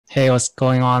Hey, what's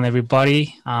going on,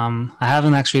 everybody? I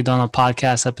haven't actually done a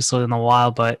podcast episode in a while,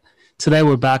 but today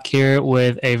we're back here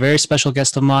with a very special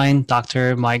guest of mine,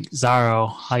 Dr. Mike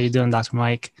Zarro. How you doing, Dr.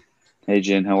 Mike? Hey,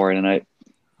 Jen, how are you tonight?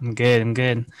 I'm good. I'm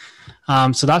good.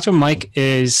 So Dr. Mike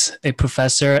is a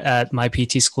professor at my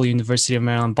PT school, University of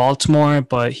Maryland, Baltimore,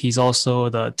 but he's also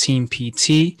the team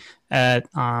PT at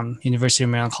University of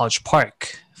Maryland College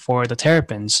Park for the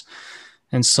Terrapins.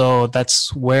 And so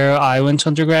that's where I went to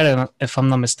undergrad. And if I'm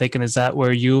not mistaken, is that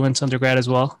where you went to undergrad as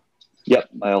well? Yep,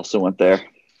 I also went there.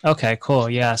 Okay, cool.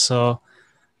 Yeah. So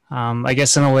I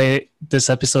guess in a way, this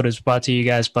episode is brought to you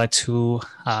guys by two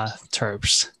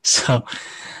Terps. So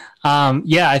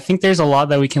yeah, I think there's a lot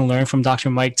that we can learn from Dr.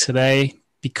 Mike today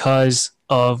because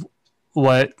of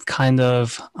what kind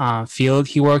of field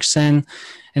he works in.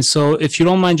 And so, if you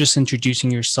don't mind just introducing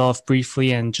yourself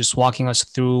briefly and just walking us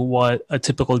through what a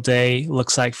typical day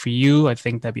looks like for you, I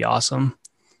think that'd be awesome.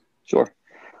 Sure.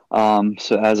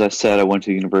 So as I said, I went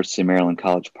to University of Maryland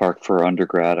College Park for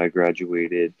undergrad. I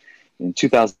graduated in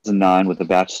 2009 with a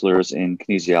bachelor's in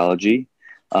kinesiology.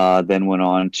 Then went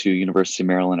on to University of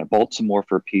Maryland at Baltimore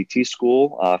for PT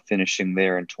school, finishing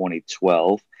there in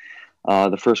 2012.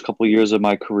 The first couple of years of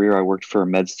my career, I worked for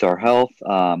MedStar Health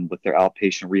with their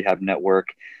outpatient rehab network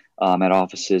at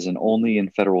offices and only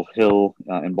in Federal Hill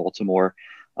in Baltimore.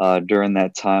 During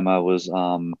that time, I was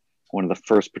one of the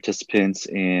first participants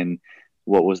in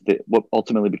what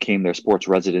ultimately became their sports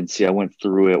residency. I went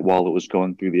through it while it was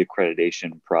going through the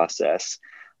accreditation process.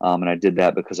 And I did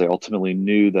that because I ultimately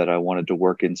knew that I wanted to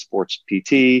work in sports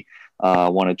PT,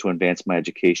 wanted to advance my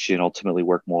education, ultimately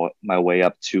work my way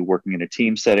up to working in a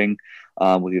team setting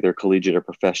with either collegiate or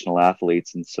professional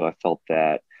athletes. And so I felt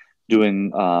that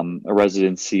doing a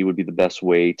residency would be the best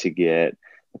way to get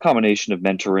a combination of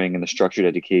mentoring and the structured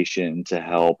education to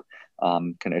help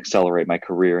kind of accelerate my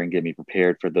career and get me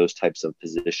prepared for those types of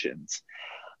positions.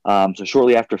 So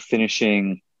shortly after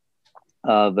finishing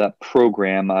that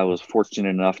program, I was fortunate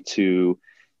enough to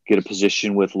get a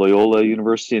position with Loyola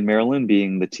University in Maryland,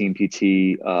 being the team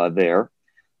PT there,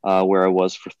 where I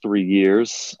was for 3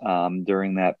 years.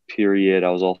 During that period, I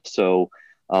was also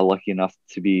lucky enough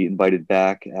to be invited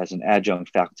back as an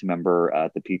adjunct faculty member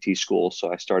at the PT school.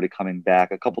 So I started coming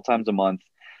back a couple times a month,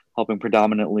 helping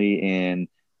predominantly in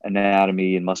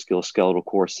anatomy and musculoskeletal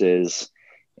courses.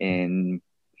 In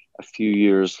a few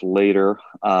years later,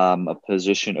 a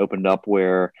position opened up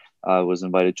where I was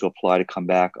invited to apply to come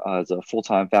back as a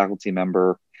full-time faculty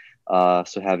member.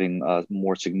 So having a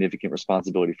more significant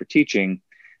responsibility for teaching,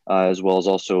 as well as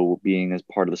also being as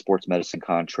part of the sports medicine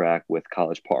contract with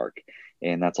College Park.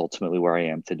 And that's ultimately where I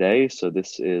am today. So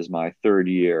this is my third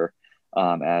year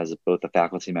as both a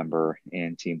faculty member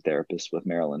and team therapist with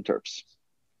Maryland Terps.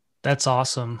 That's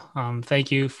awesome.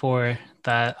 Thank you for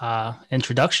that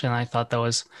introduction. I thought that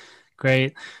was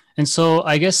great. And so,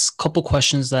 I guess a couple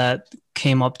questions that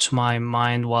came up to my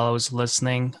mind while I was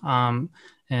listening.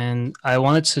 And I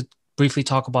wanted to briefly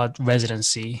talk about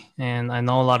residency. And I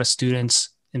know a lot of students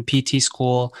in PT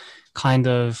school kind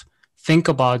of think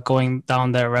about going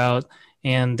down that route.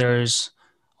 And there's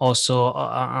also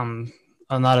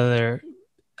another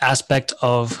aspect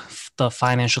of the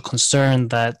financial concern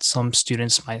that some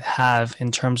students might have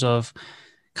in terms of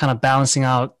kind of balancing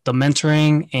out the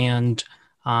mentoring and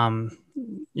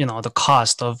the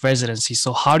cost of residency.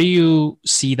 So how do you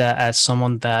see that as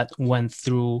someone that went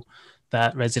through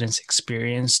that residency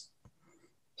experience?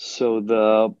 So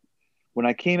the when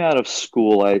I came out of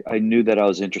school, I knew that I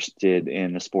was interested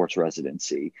in a sports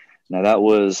residency. Now that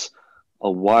was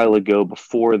a while ago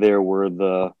before there were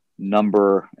the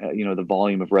the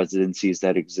volume of residencies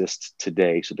that exist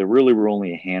today. So there really were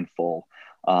only a handful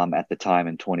at the time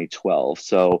in 2012.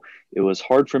 So it was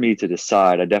hard for me to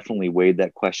decide. I definitely weighed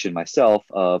that question myself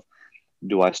of,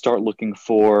 do I start looking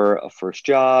for a first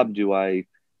job? Do I,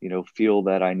 feel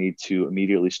that I need to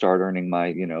immediately start earning my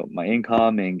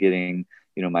income and getting,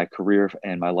 my career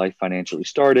and my life financially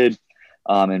started,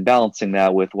 and balancing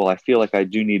that with, well, I feel like I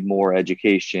do need more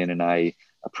education and I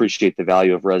appreciate the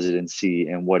value of residency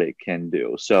and what it can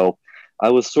do. So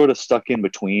I was sort of stuck in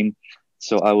between.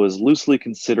 So I was loosely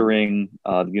considering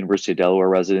the University of Delaware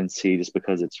residency just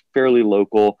because it's fairly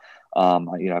local.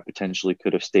 I potentially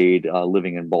could have stayed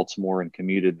living in Baltimore and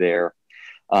commuted there.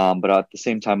 But at the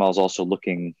same time, I was also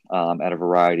looking at a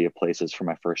variety of places for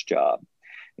my first job.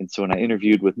 And so when I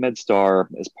interviewed with MedStar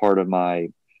as part of my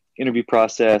interview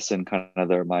process and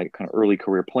my kind of early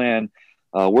career plan,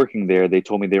 working there, they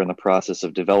told me they were in the process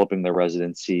of developing their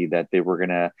residency, that they were going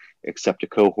to accept a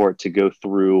cohort to go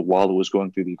through while it was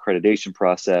going through the accreditation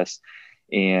process.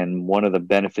 And one of the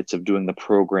benefits of doing the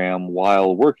program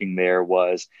while working there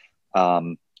was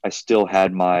I still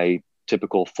had my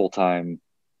typical full-time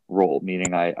role,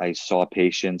 meaning I saw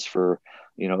patients for,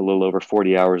 a little over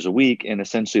 40 hours a week. And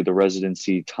essentially the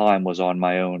residency time was on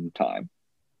my own time.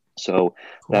 So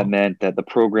that Cool. meant that the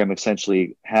program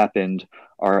essentially happened.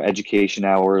 Our education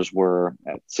hours were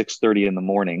at 6:30 in the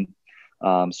morning.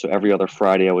 So every other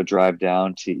Friday, I would drive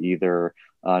down to either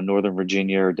Northern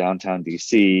Virginia or downtown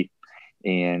DC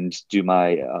and do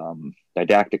my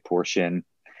didactic portion.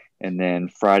 And then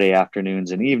Friday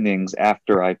afternoons and evenings,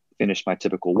 after I finished my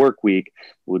typical work week,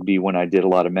 would be when I did a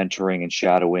lot of mentoring and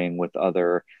shadowing with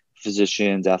other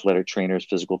physicians, athletic trainers,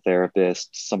 physical therapists,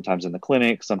 sometimes in the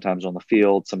clinic, sometimes on the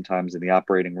field, sometimes in the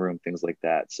operating room, things like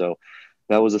that. So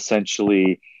that was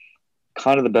essentially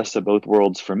kind of the best of both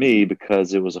worlds for me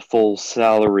because it was a full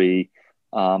salary,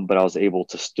 but I was able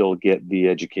to still get the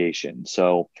education.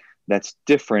 So that's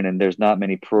different. And there's not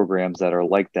many programs that are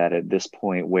like that at this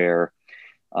point where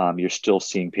you're still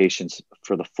seeing patients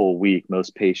for the full week.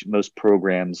 Most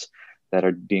programs that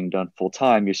are being done full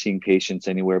time, you're seeing patients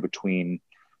anywhere between,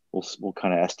 we'll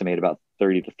kind of estimate about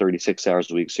 30 to 36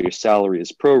 hours a week. So your salary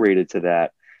is prorated to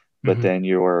that, but Hmm. then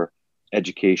your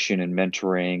education and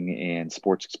mentoring and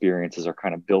sports experiences are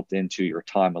kind of built into your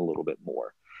time a little bit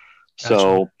more. Gotcha.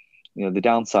 So, the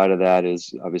downside of that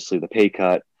is obviously the pay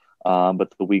cut,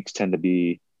 but the weeks tend to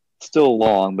be still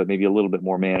long, but maybe a little bit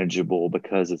more manageable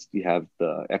because you have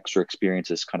the extra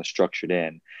experiences kind of structured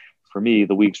in. For me,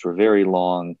 the weeks were very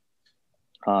long,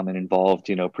 and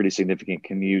involved, pretty significant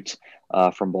commute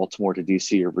from Baltimore to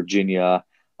DC or Virginia.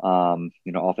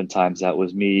 Oftentimes that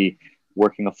was me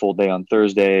working a full day on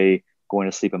Thursday, going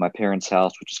to sleep at my parents'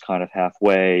 house, which is kind of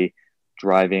halfway,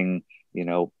 driving,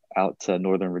 out to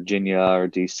Northern Virginia or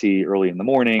DC early in the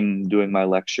morning, doing my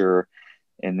lecture,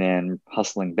 and then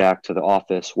hustling back to the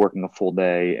office, working a full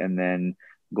day, and then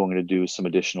going to do some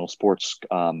additional sports,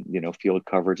 field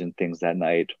coverage and things that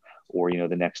night, or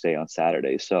the next day on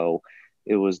Saturday. So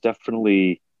it was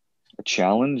definitely a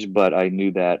challenge, but I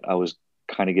knew that I was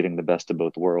kind of getting the best of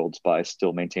both worlds by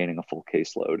still maintaining a full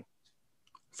caseload.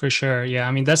 For sure. Yeah.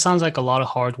 I mean, that sounds like a lot of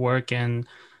hard work. And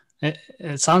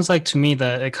it sounds like to me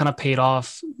that it kind of paid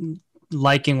off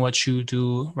liking what you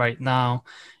do right now.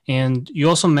 And you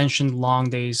also mentioned long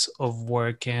days of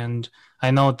work. And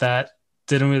I know that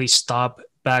didn't really stop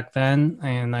back then.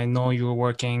 And I know you were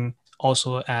working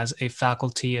also as a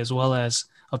faculty as well as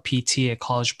a PT at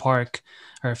College Park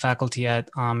or a faculty at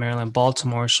Maryland,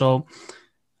 Baltimore. So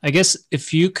I guess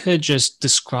if you could just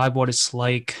describe what it's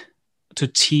like to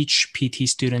teach PT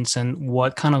students and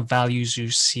what kind of values you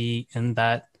see in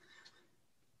that.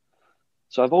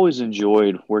 So I've always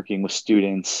enjoyed working with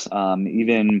students,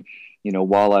 even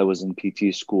while I was in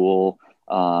PT school.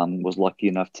 Was lucky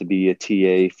enough to be a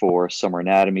TA for summer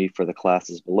anatomy for the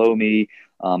classes below me.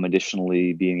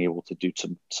 Additionally, being able to do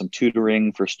some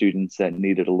tutoring for students that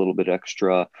needed a little bit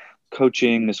extra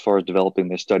coaching as far as developing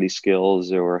their study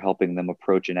skills or helping them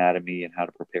approach anatomy and how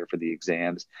to prepare for the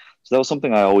exams. So that was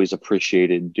something I always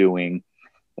appreciated doing.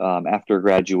 After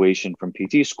graduation from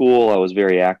PT school, I was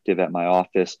very active at my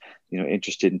office,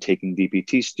 interested in taking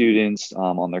DPT students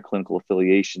on their clinical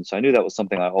affiliation. So I knew that was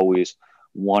something I always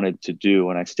wanted to do.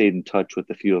 And I stayed in touch with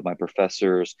a few of my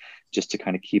professors just to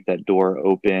kind of keep that door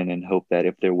open and hope that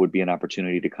if there would be an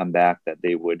opportunity to come back, that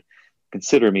they would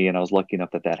consider me. And I was lucky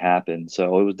enough that that happened.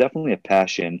 So it was definitely a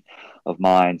passion of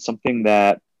mine, something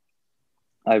that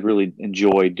I really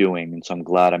enjoy doing. And so I'm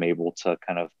glad I'm able to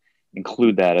kind of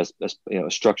include that as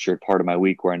a structured part of my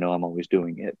week where I know I'm always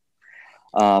doing it.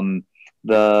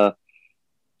 The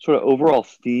sort of overall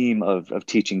theme of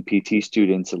teaching PT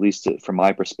students, at least from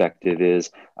my perspective,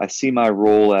 is I see my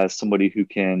role as somebody who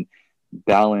can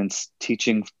balance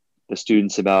teaching the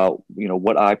students about,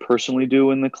 what I personally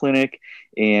do in the clinic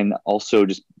and also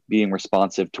just being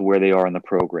responsive to where they are in the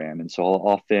program. And so I'll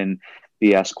often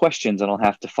be asked questions and I'll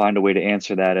have to find a way to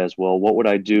answer that as well. What would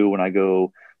I do when I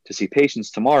go to see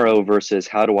patients tomorrow versus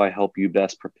how do I help you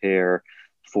best prepare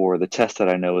for the test that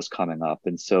I know is coming up?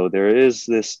 And so there is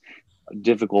this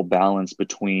difficult balance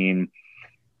between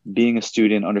being a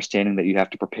student, understanding that you have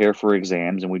to prepare for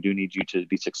exams and we do need you to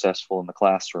be successful in the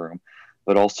classroom,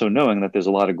 but also knowing that there's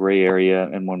a lot of gray area.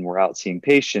 And when we're out seeing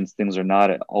patients, things are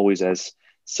not always as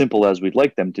simple as we'd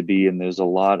like them to be. And there's a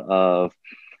lot of,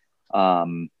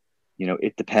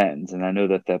 it depends. And I know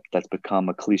that's become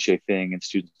a cliche thing and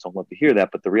students don't love to hear that.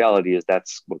 But the reality is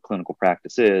that's what clinical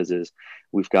practice is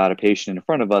we've got a patient in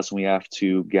front of us and we have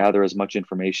to gather as much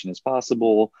information as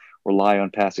possible, rely on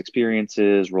past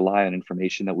experiences, rely on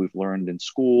information that we've learned in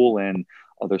school and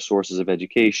other sources of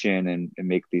education and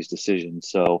make these decisions.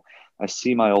 So I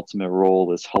see my ultimate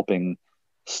role as helping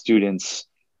students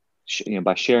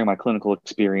by sharing my clinical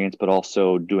experience, but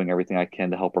also doing everything I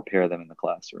can to help prepare them in the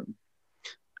classroom.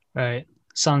 Right.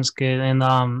 Sounds good. And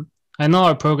I know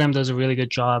our program does a really good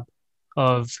job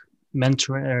of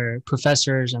mentoring or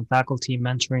professors and faculty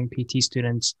mentoring PT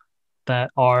students that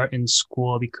are in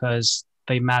school because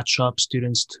they match up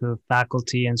students to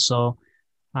faculty. And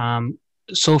um,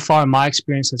 so far, my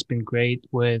experience has been great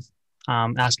with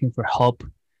asking for help.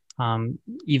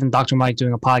 Even Dr. Mike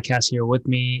doing a podcast here with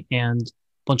me and a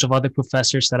bunch of other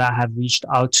professors that I have reached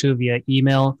out to via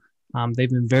email. They've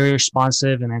been very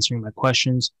responsive in answering my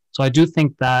questions. So I do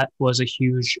think that was a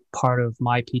huge part of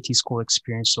my PT school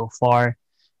experience so far.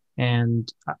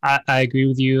 And I agree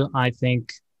with you. I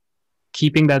think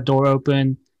keeping that door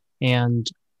open and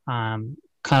kind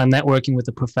of networking with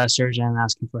the professors and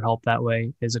asking for help that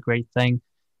way is a great thing.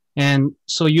 And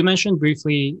so you mentioned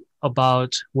briefly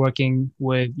about working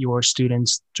with your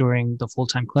students during the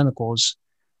full-time clinicals.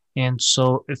 And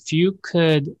so if you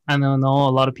could, I don't know,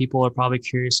 a lot of people are probably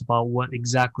curious about what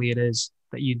exactly it is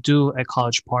that you do at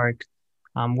College Park,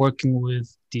 working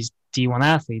with these D1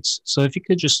 athletes. So if you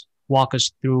could just walk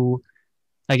us through,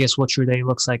 I guess, what your day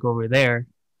looks like over there,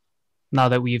 now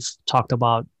that we've talked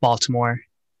about Baltimore.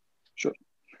 Sure.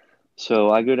 So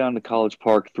I go down to College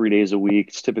Park 3 days a week.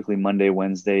 It's typically Monday,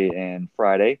 Wednesday, and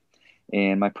Friday.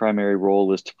 And my primary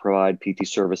role is to provide PT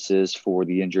services for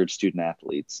the injured student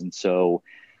athletes. And so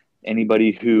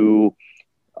anybody who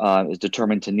is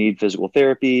determined to need physical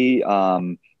therapy,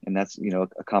 and that's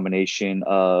a combination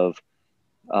of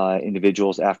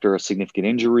individuals after a significant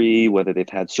injury, whether they've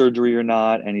had surgery or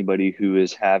not, anybody who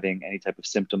is having any type of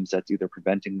symptoms that's either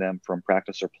preventing them from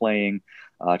practice or playing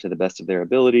to the best of their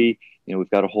ability. We've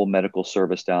got a whole medical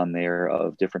service down there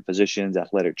of different physicians,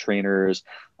 athletic trainers,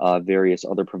 various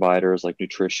other providers like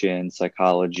nutrition,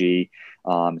 psychology,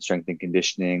 strength and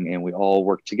conditioning, and we all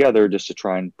work together just to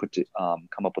try and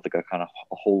come up with a kind of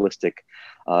a holistic,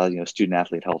 student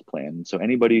athlete health plan. So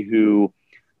anybody who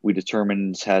we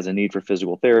determine has a need for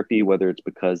physical therapy, whether it's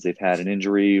because they've had an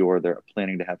injury or they're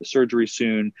planning to have the surgery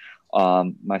soon.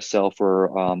 Myself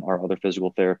or our other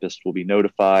physical therapists will be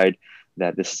notified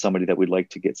that this is somebody that we'd like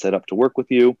to get set up to work with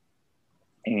you.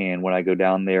 And when I go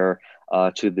down there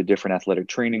to the different athletic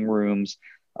training rooms,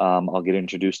 I'll get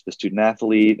introduced to the student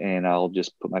athlete and I'll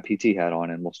just put my PT hat on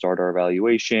and we'll start our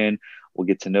evaluation. We'll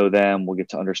get to know them. We'll get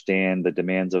to understand the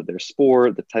demands of their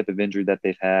sport, the type of injury that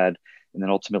they've had, and then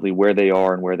ultimately where they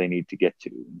are and where they need to get to.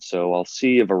 And so I'll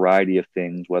see a variety of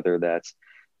things, whether that's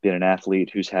been an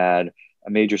athlete who's had a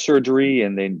major surgery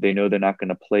and they know they're not going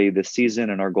to play this season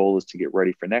and our goal is to get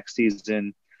ready for next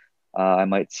season. I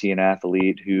might see an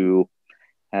athlete who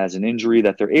has an injury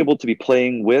that they're able to be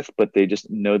playing with, but they just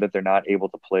know that they're not able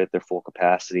to play at their full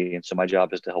capacity. And so my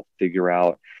job is to help figure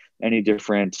out any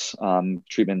different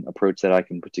treatment approach that I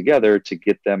can put together to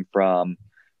get them from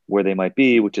where they might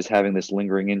be, which is having this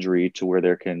lingering injury, to where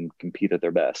they can compete at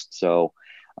their best. So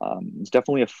it's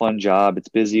definitely a fun job. It's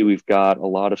busy. We've got a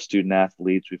lot of student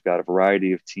athletes. We've got a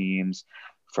variety of teams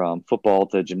from football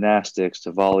to gymnastics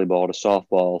to volleyball to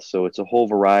softball. So it's a whole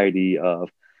variety of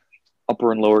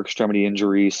upper and lower extremity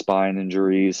injuries, spine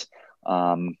injuries,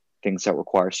 things that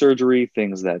require surgery,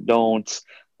 things that don't.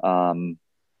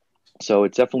 So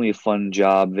it's definitely a fun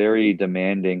job, very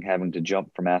demanding, having to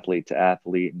jump from athlete to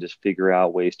athlete and just figure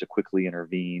out ways to quickly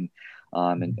intervene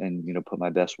and put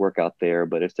my best work out there.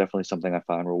 But it's definitely something I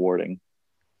find rewarding.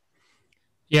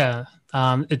 Yeah,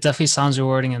 it definitely sounds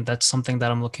rewarding, and that's something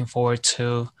that I'm looking forward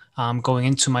to going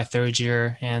into my third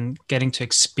year and getting to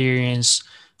experience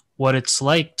what it's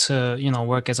like to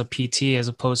work as a PT as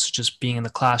opposed to just being in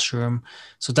the classroom.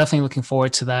 So definitely looking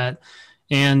forward to that.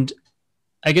 And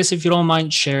I guess if you don't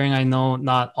mind sharing, I know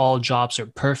not all jobs are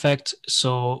perfect,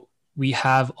 so we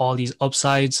have all these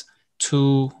upsides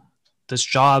to this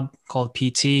job called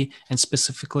PT and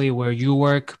specifically where you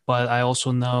work, but I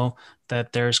also know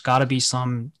that there's got to be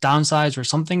some downsides or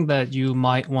something that you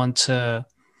might want to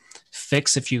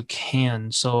fix if you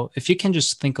can. So if you can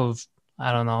just think of,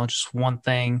 I don't know, just one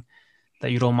thing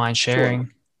that you don't mind Sure.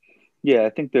 sharing. Yeah, I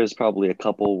think there's probably a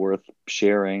couple worth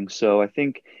sharing. So I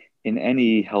think in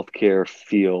any healthcare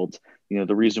field,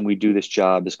 the reason we do this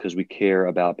job is because we care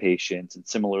about patients. And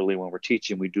similarly, when we're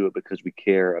teaching, we do it because we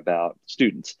care about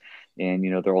students and,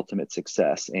 their ultimate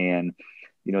success. And,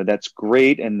 that's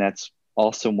great. And that's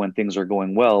awesome when things are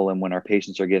going well and when our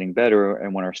patients are getting better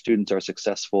and when our students are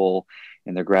successful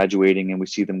and they're graduating and we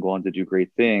see them go on to do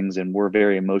great things. And we're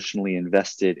very emotionally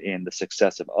invested in the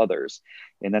success of others.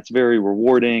 And that's very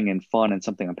rewarding and fun and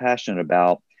something I'm passionate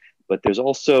about. But there's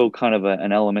also kind of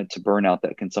an element to burnout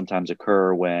that can sometimes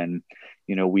occur when,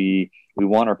 we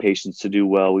want our patients to do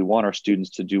well, we want our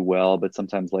students to do well, but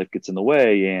sometimes life gets in the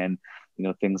way, and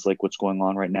things like what's going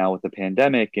on right now with the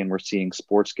pandemic, and we're seeing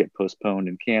sports get postponed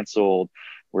and canceled.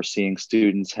 We're seeing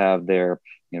students have their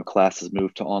classes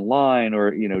moved to online,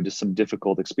 or just some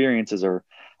difficult experiences are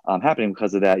happening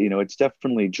because of that. It's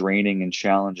definitely draining and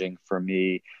challenging for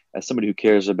me as somebody who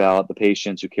cares about the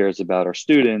patients, who cares about our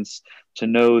students, to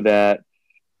know that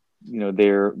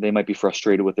they might be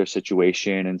frustrated with their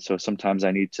situation. And so sometimes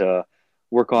I need to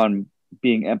work on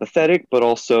being empathetic, but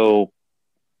also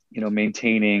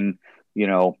maintaining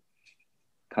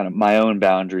kind of my own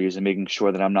boundaries and making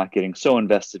sure that I'm not getting so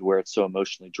invested where it's so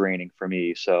emotionally draining for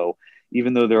me. So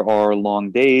even though there are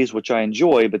long days, which I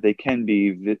enjoy, but they can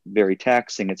be very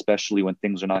taxing, especially when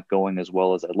things are not going as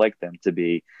well as I'd like them to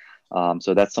be.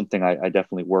 So that's something I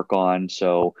definitely work on.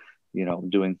 So,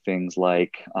 doing things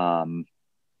like, paying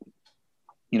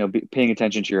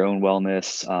attention to your own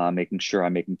wellness, making sure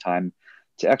I'm making time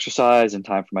to exercise and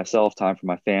time for myself, time for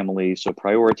my family. So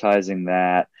prioritizing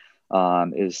that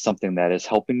is something that is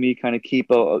helping me kind of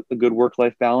keep a good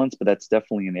work-life balance, but that's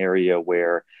definitely an area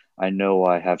where I know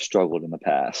I have struggled in the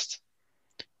past.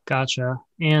 Gotcha.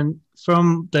 And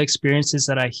from the experiences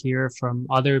that I hear from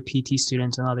other PT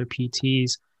students and other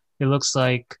PTs, it looks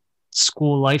like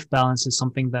school life balance is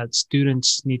something that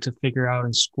students need to figure out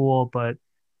in school, but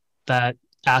that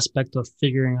aspect of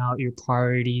figuring out your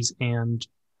priorities and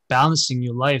balancing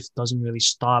your life doesn't really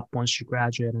stop once you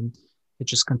graduate, and it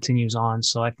just continues on.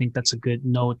 So I think that's a good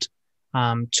note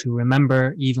to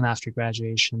remember even after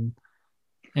graduation.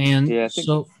 And Yeah, I think.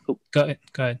 so, go ahead.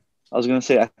 Go ahead. I was going to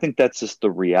say, I think that's just the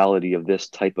reality of this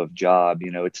type of job.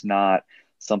 It's not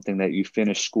something that you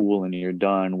finish school and you're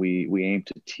done. We aim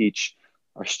to teach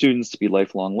our students to be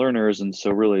lifelong learners, and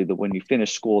so really, when you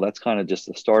finish school, that's kind of just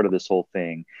the start of this whole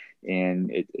thing.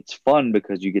 And it's fun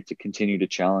because you get to continue to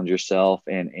challenge yourself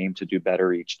and aim to do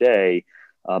better each day.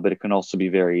 But it can also be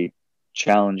very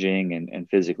challenging and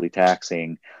physically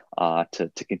taxing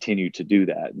to continue to do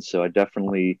that. And so I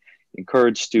definitely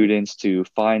encourage students to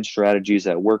find strategies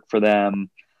that work for them.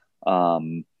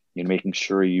 Making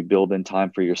sure you build in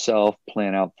time for yourself,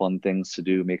 plan out fun things to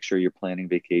do, make sure you're planning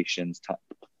vacations,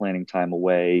 planning time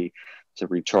away to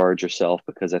recharge yourself,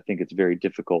 because I think it's very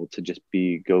difficult to just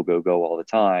be go, go, go all the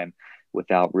time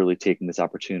without really taking these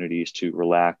opportunities to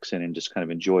relax and just kind of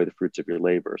enjoy the fruits of your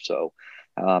labor. So,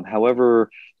 however,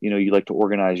 you like to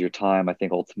organize your time, I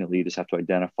think ultimately you just have to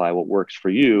identify what works for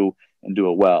you and do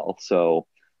it well. So,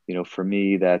 for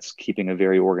me, that's keeping a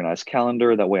very organized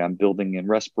calendar. That way I'm building in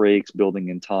rest breaks, building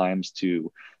in times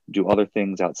to do other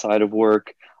things outside of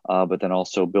work, but then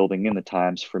also building in the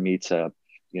times for me to,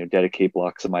 dedicate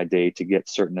blocks of my day to get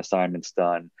certain assignments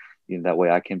done. That way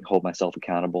I can hold myself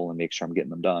accountable and make sure I'm getting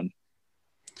them done.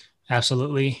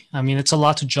 Absolutely. I mean, it's a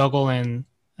lot to juggle, and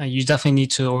you definitely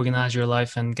need to organize your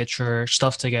life and get your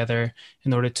stuff together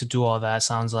in order to do all that,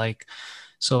 sounds like.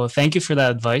 So thank you for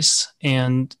that advice.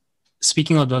 And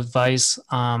speaking of advice,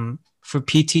 for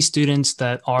PT students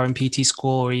that are in PT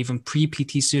school, or even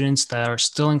pre-PT students that are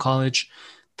still in college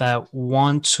that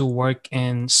want to work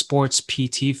in sports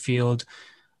PT field,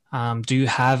 do you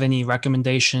have any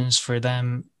recommendations for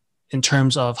them in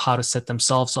terms of how to set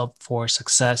themselves up for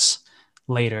success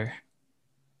later?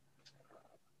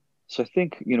 So I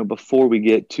think, before we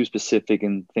get too specific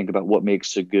and think about what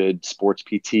makes a good sports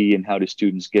PT and how do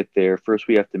students get there, first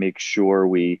we have to make sure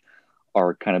we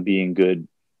are kind of being good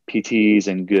PTs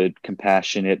and good,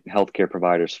 compassionate healthcare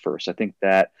providers first. I think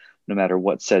that no matter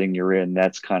what setting you're in,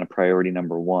 that's kind of priority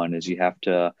number one, is you have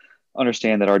to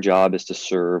understand that our job is to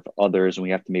serve others, and we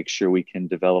have to make sure we can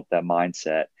develop that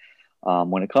mindset.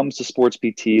 When it comes to sports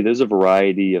PT, there's a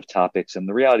variety of topics, and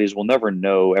the reality is we'll never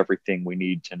know everything we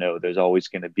need to know. There's always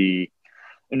going to be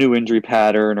a new injury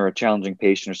pattern or a challenging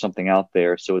patient or something out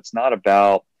there. So it's not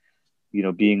about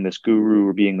being this guru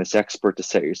or being this expert to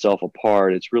set yourself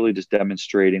apart. It's really just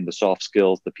demonstrating the soft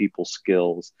skills, the people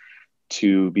skills,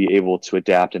 to be able to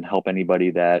adapt and help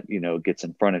anybody that gets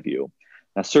in front of you.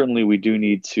 Now, certainly we do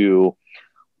need to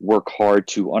work hard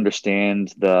to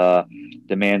understand the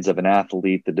demands of an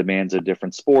athlete, the demands of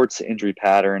different sports, injury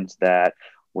patterns that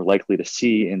we're likely to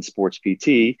see in sports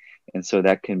PT. And so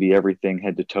that can be everything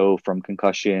head to toe, from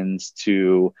concussions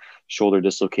to shoulder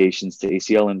dislocations to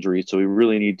ACL injuries. So we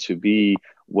really need to be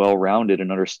well-rounded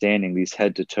in understanding these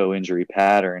head to toe injury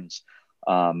patterns.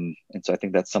 And so I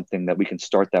think that's something that we can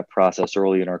start that process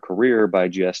early in our career by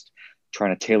just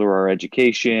trying to tailor our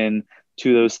education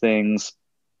to those things.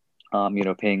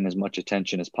 Paying as much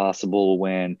attention as possible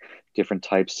when different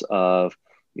types of,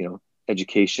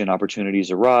 education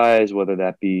opportunities arise, whether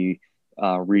that be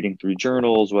reading through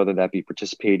journals, whether that be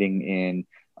participating in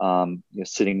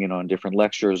sitting in on different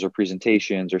lectures or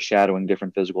presentations or shadowing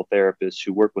different physical therapists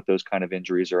who work with those kind of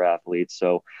injuries or athletes.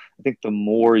 So I think the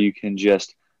more you can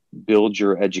just build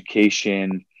your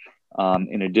education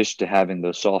in addition to having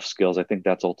those soft skills, I think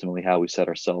that's ultimately how we set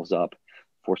ourselves up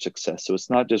for success. So it's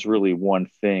not just really one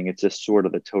thing, it's just sort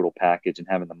of the total package and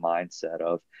having the mindset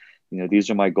of, these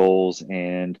are my goals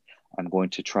and I'm going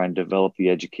to try and develop the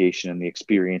education and the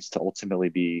experience to ultimately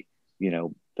be,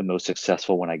 the most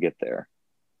successful when I get there.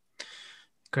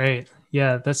 Great.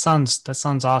 Yeah, that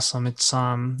sounds awesome. It's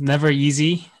never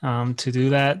easy to do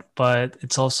that, but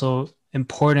it's also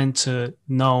important to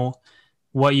know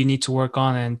what you need to work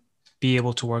on and be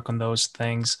able to work on those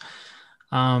things.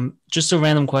 Just a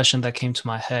random question that came to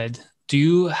my head. Do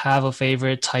you have a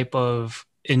favorite type of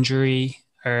injury?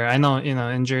 Or I know,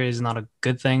 injury is not a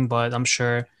good thing, but I'm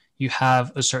sure you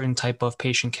have a certain type of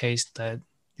patient case that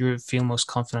you feel most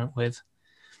confident with.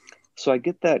 So I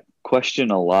get that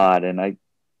question a lot, and I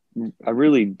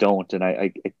really don't, and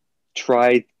I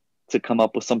try to come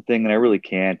up with something, and I really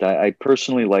can't. I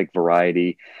personally like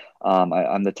variety.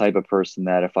 I'm the type of person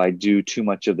that if I do too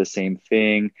much of the same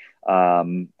thing,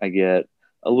 I get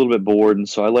a little bit bored, and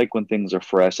so I like when things are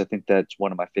fresh. I think that's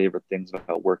one of my favorite things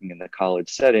about working in the college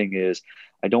setting is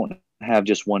I don't have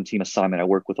just one team assignment. I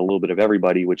work with a little bit of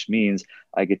everybody, which means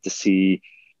I get to see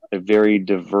a very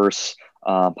diverse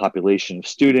population of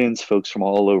students, folks from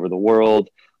all over the world.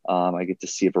 I get to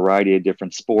see a variety of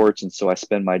different sports. And so I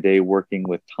spend my day working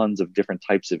with tons of different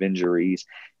types of injuries.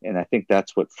 And I think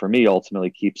that's what, for me,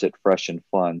 ultimately keeps it fresh and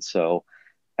fun. So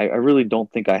I really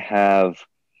don't think I have,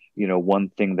 one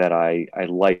thing that I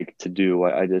like to do.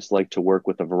 I just like to work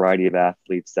with a variety of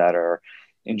athletes that are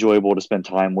enjoyable to spend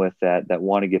time with, that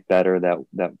want to get better,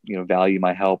 that value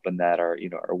my help, and that are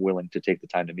willing to take the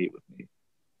time to meet with me.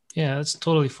 Yeah, that's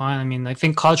totally fine. I mean, I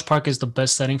think College Park is the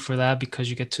best setting for that because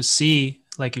you get to see,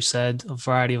 like you said, a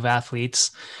variety of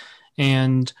athletes.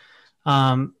 And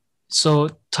um, so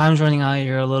time's running out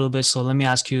here a little bit. So let me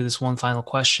ask you this one final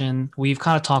question. We've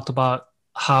kind of talked about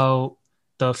how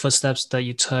the footsteps that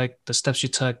you took, the steps you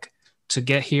took to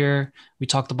get here. We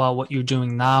talked about what you're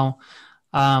doing now.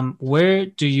 Where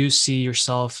do you see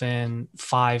yourself in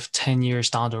 5, 10 years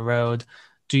down the road?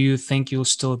 Do you think you'll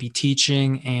still be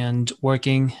teaching and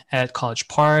working at College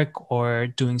Park or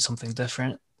doing something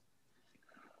different?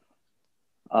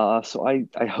 So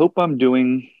I hope I'm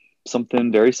doing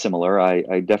something very similar.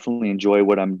 I definitely enjoy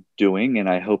what I'm doing, and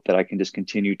I hope that I can just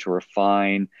continue to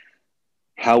refine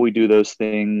how we do those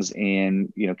things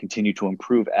and continue to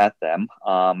improve at them.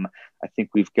 I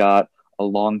think we've got a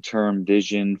long-term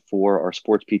vision for our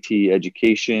sports PT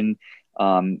education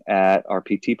at our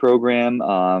PT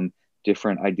program.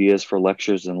 Different ideas for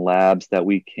lectures and labs that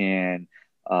we can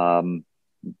um,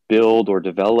 build or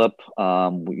develop.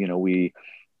 We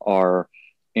are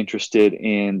interested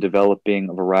in developing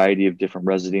a variety of different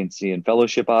residency and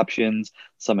fellowship options,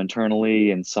 some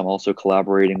internally and some also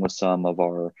collaborating with some of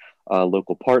our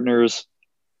local partners.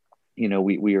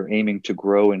 We are aiming to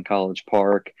grow in College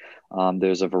Park.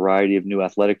 There's a variety of new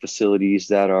athletic facilities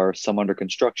that are some under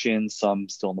construction, some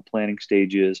still in the planning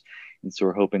stages. And so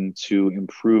we're hoping to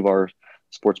improve our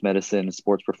sports medicine and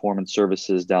sports performance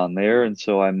services down there. And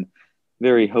so I'm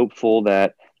very hopeful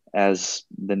that as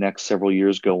the next several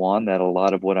years go on, that a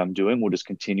lot of what I'm doing will just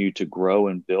continue to grow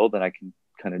and build, and I can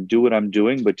kind of do what I'm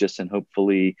doing, but just in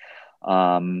hopefully,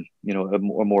 a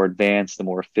more advanced, a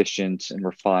more efficient and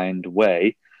refined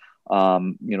way.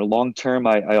 Long term,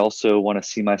 I also want to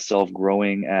see myself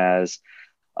growing as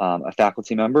a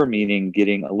faculty member, meaning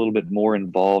getting a little bit more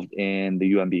involved in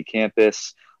the UMB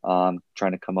campus,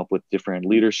 trying to come up with different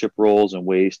leadership roles and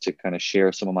ways to kind of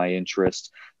share some of my interests,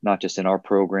 not just in our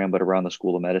program, but around the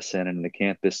School of Medicine and the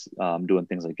campus, doing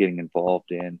things like getting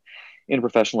involved in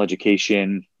professional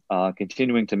education,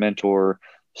 continuing to mentor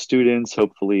students,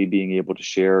 hopefully being able to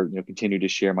share, continue to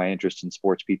share my interest in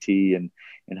sports PT and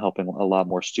helping a lot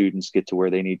more students get to where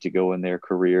they need to go in their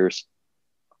careers.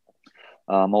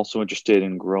 I'm also interested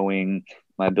in growing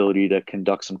my ability to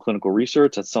conduct some clinical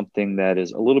research. That's something that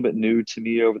is a little bit new to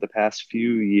me over the past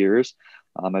few years.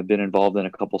 I've been involved in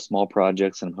a couple small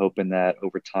projects, and I'm hoping that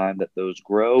over time that those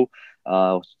grow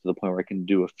to the point where I can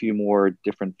do a few more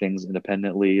different things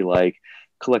independently, like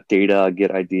collect data,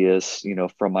 get ideas,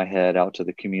 from my head out to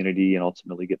the community, and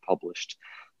ultimately get published.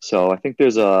 So I think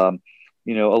there's a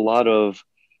lot of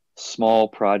small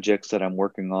projects that I'm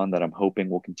working on that I'm hoping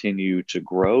will continue to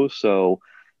grow. So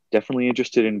definitely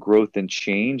interested in growth and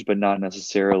change, but not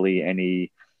necessarily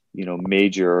any,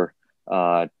 major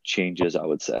changes, I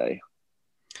would say.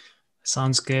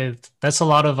 Sounds good. That's a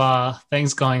lot of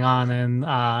things going on, and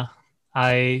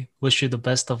I wish you the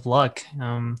best of luck.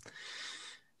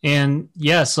 And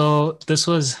yeah, so this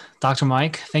was Dr.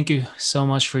 Mike. Thank you so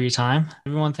much for your time.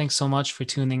 Everyone, thanks so much for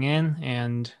tuning in,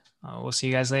 and we'll see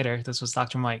you guys later. This was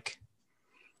Dr. Mike.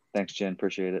 Thanks, Jen.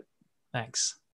 Appreciate it. Thanks.